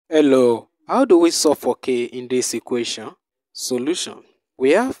Hello, how do we solve for k in this equation? Solution.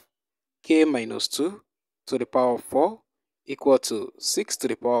 We have k minus 2 to the power of 4 equal to 6 to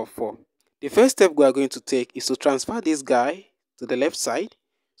the power of 4. The first step we are going to take is to transfer this guy to the left side.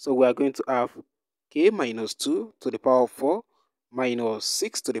 So we are going to have k minus 2 to the power of 4 minus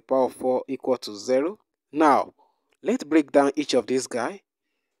 6 to the power of 4 equal to 0. Now, let's break down each of these guys.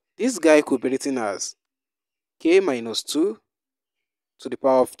 This guy could be written as k minus 2 to the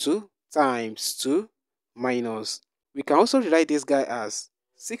power of 2 times 2 minus, we can also write this guy as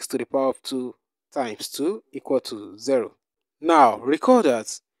 6 to the power of 2 times 2 equal to 0. Now, recall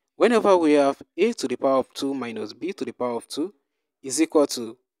that whenever we have a to the power of 2 minus b to the power of 2 is equal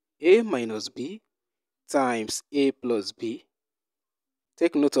to a minus b times a plus b.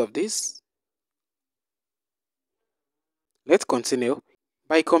 Take note of this. Let's continue.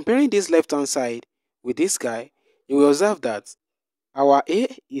 By comparing this left-hand side with this guy, you will observe that our a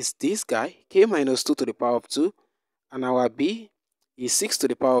is this guy, k minus 2 to the power of 2, and our b is 6 to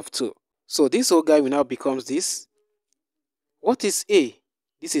the power of 2. So this whole guy will now becomes this. What is a?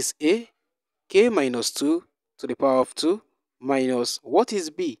 This is a, k minus 2 to the power of 2 minus, what is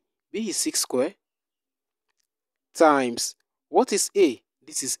b? b is 6 square times, what is a?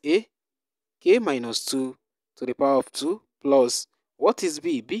 This is a, k minus 2 to the power of 2 plus, what is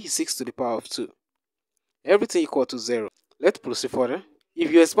b? b is 6 to the power of 2. Everything equal to 0. Let's proceed further.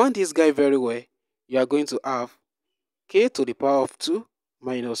 If you expand this guy very well, you are going to have k to the power of 2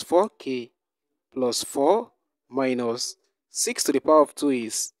 minus 4k plus 4 minus 6 to the power of 2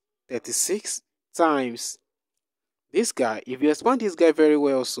 is 36 times this guy. If you expand this guy very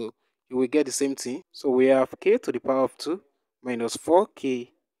well also, you will get the same thing. So we have k to the power of 2 minus 4k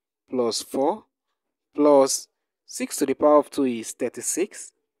plus 4 plus 6 to the power of 2 is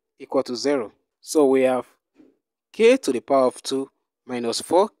 36 equal to 0. So we have k to the power of 2 minus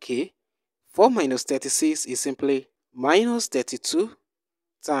 4k. 4 minus 36 is simply minus 32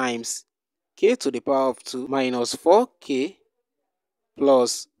 times k to the power of 2 minus 4k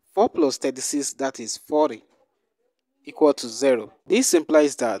plus 4 plus 36, that is 40, equal to 0. This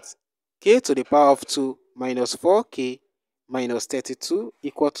implies that k to the power of 2 minus 4k minus 32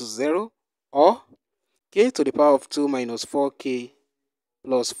 equal to 0, or k to the power of 2 minus 4k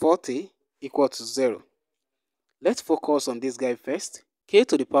plus 40 equal to 0. Let's focus on this guy first. K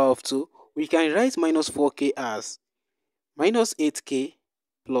to the power of 2, we can write minus 4k as minus 8k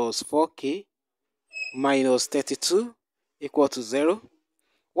plus 4k minus 32 equal to 0.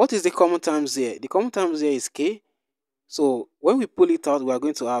 What is the common terms here? The common terms here is k. So when we pull it out, we are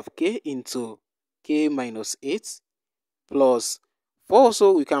going to have k into k minus 8 plus 4.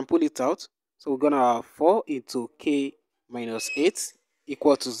 Also, we can pull it out. So we're going to have 4 into k minus 8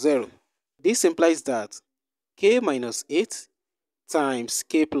 equal to 0. This implies that k minus 8 times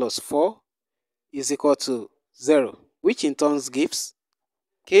k plus 4 is equal to 0, which in turn gives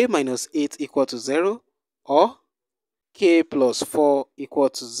k minus 8 equal to 0 or k plus 4 equal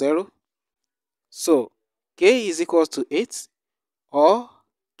to 0. So k is equal to 8 or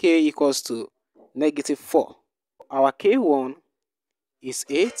k equals to negative 4. Our k1 is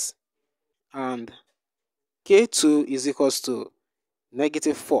 8 and k2 is equals to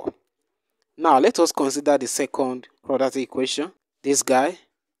negative 4. Now let us consider the second quadratic equation, this guy.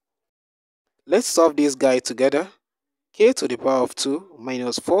 Let's solve this guy together. K to the power of 2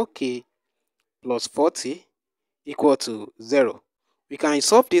 minus 4k plus 40 equal to 0. We can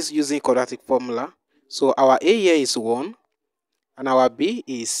solve this using quadratic formula. So our a here is 1 and our b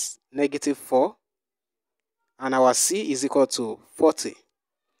is negative 4 and our c is equal to 40.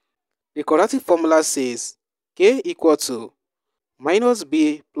 The quadratic formula says k equal to minus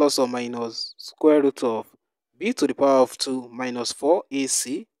b plus or minus square root of b to the power of 2 minus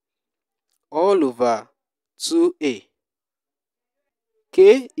 4ac all over 2a.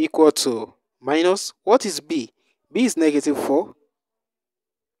 K equal to minus, what is b? B is negative 4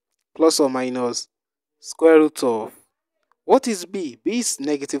 plus or minus square root of, what is b? B is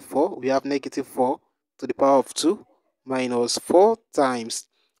negative 4. We have negative 4 to the power of 2 minus 4 times,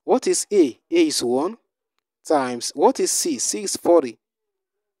 what is a? A is 1 times, what is c? C is 40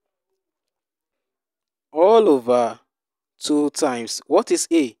 all over 2 times, what is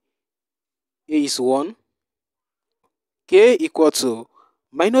a? A is 1. K equal to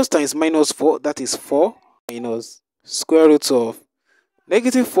minus times minus 4, that is 4, minus square root of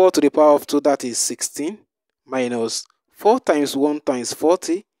negative 4 to the power of 2, that is 16, minus 4 times 1 times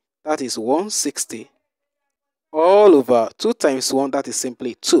 40, that is 160, all over 2 times 1, that is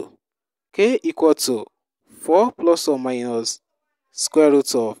simply 2. K equal to 4 plus or minus square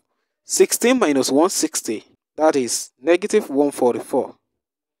root of 16 minus 160, that is negative 144.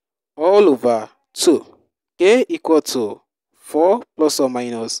 all over 2. K equal to 4 plus or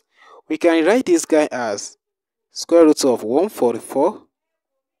minus. We can write this guy as square root of 144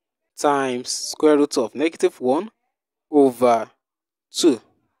 times square root of -1 over 2.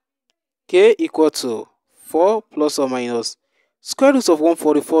 K equal to 4 plus or minus. Square root of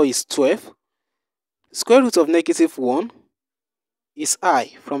 144 is 12. Square root of -1 is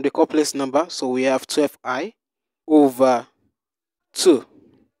I from the complex number, so we have 12I over 2.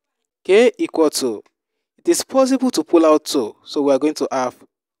 K equal to, it is possible to pull out 2, so we are going to have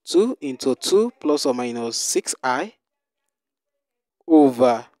 2 into 2 plus or minus 6I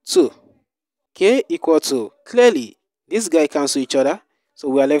over 2. K equal to, clearly this guy cancel each other, so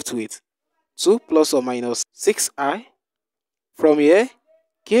we are left with 2 plus or minus 6I. From here,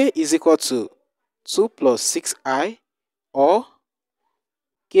 K is equal to 2 plus 6I, or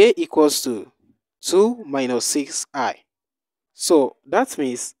K equals to 2 minus 6I. So that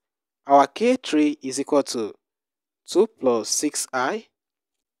means our K3 is equal to 2 plus 6I,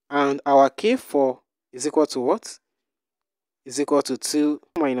 and our K4 is equal to what? Is equal to 2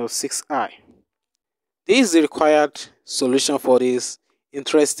 minus 6I. This is the required solution for this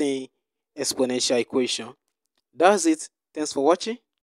interesting exponential equation. That's it. Thanks for watching.